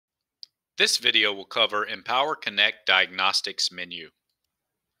This video will cover EMPower Connect Diagnostics Menu.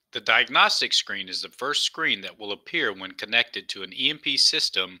 The diagnostic screen is the first screen that will appear when connected to an EMP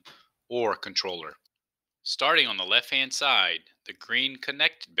system or controller. Starting on the left-hand side, the green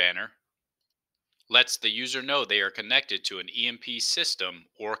Connected banner lets the user know they are connected to an EMP system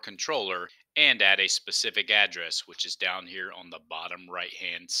or controller and at a specific address, which is down here on the bottom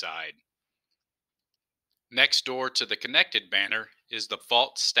right-hand side. Next door to the Connected banner is the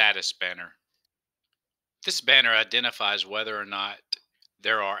Fault Status banner. This banner identifies whether or not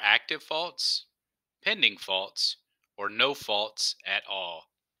there are active faults, pending faults, or no faults at all.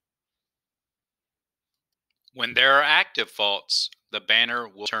 When there are active faults, the banner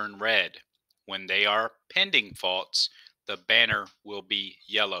will turn red. When they are pending faults, the banner will be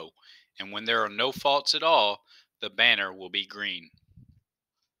yellow. And when there are no faults at all, the banner will be green.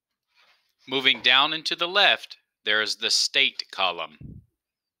 Moving down and to the left, there is the State column.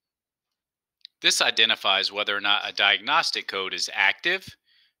 This identifies whether or not a diagnostic code is active,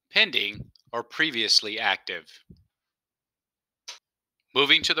 pending, or previously active.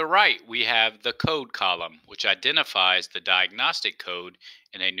 Moving to the right, we have the Code column, which identifies the diagnostic code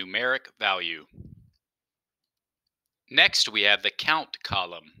in a numeric value. Next, we have the Count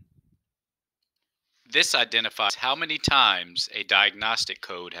column. This identifies how many times a diagnostic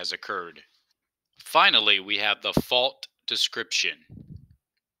code has occurred. Finally, we have the Fault description.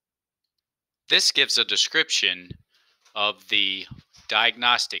 This gives a description of the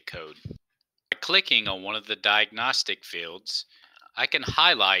diagnostic code. By clicking on one of the diagnostic fields, I can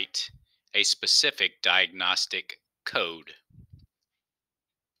highlight a specific diagnostic code.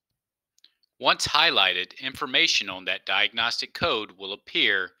 Once highlighted, information on that diagnostic code will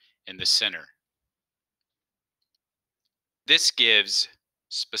appear in the center. This gives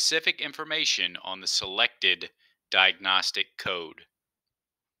specific information on the selected diagnostic code.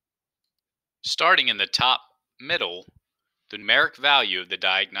 Starting in the top middle, the numeric value of the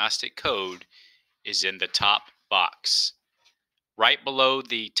diagnostic code is in the top box. Right below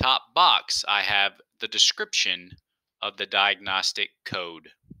the top box, I have the description of the diagnostic code.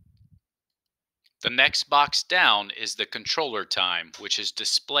 The next box down is the controller time, which is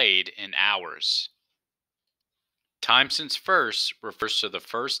displayed in hours. Time since first refers to the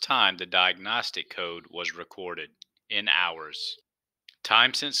first time the diagnostic code was recorded, in hours.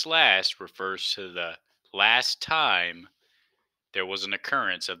 Time since last refers to the last time there was an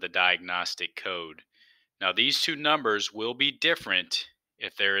occurrence of the diagnostic code. Now, these two numbers will be different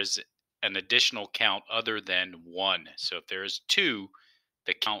if there is an additional count other than 1. So if there is 2,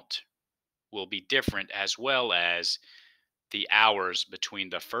 the count will be different, as well as the hours between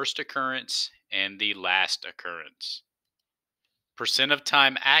the first occurrence and the last occurrence. Percent of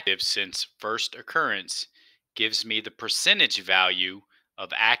time active since first occurrence gives me the percentage value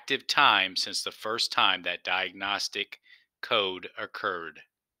of active time since the first time that diagnostic code occurred.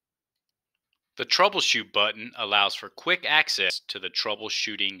 The Troubleshoot button allows for quick access to the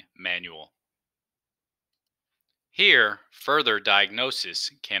troubleshooting manual. Here, further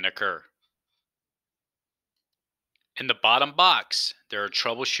diagnosis can occur. In the bottom box, there are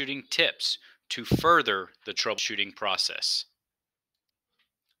troubleshooting tips to further the troubleshooting process.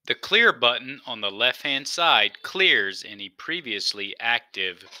 The Clear button on the left-hand side clears any previously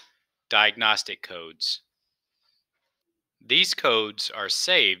active diagnostic codes. These codes are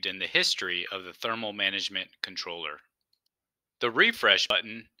saved in the history of the thermal management controller. The Refresh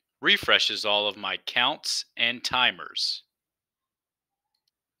button refreshes all of my counts and timers.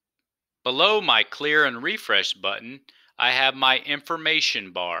 Below my Clear and Refresh button, I have my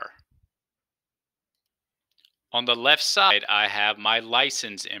information bar. On the left side, I have my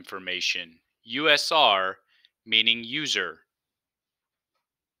license information, USR, meaning user.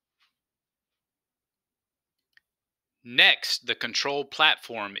 Next, the control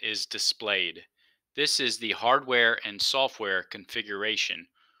platform is displayed. This is the hardware and software configuration,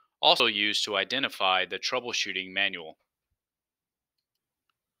 also used to identify the troubleshooting manual.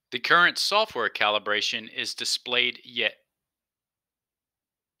 The current software calibration is displayed yet.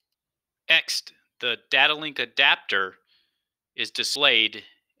 Next, the data link adapter is displayed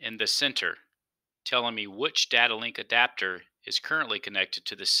in the center, telling me which data link adapter is currently connected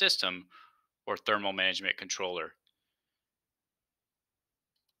to the system or thermal management controller.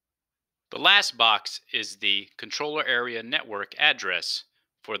 The last box is the controller area network address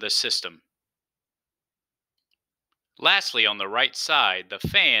for the system. Lastly, on the right side, the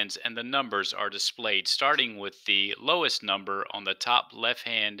fans and the numbers are displayed, starting with the lowest number on the top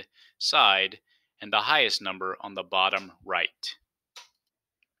left-hand side and the highest number on the bottom right.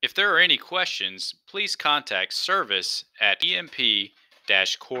 If there are any questions, please contact service@emp-connect.com.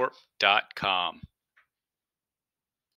 corp.com.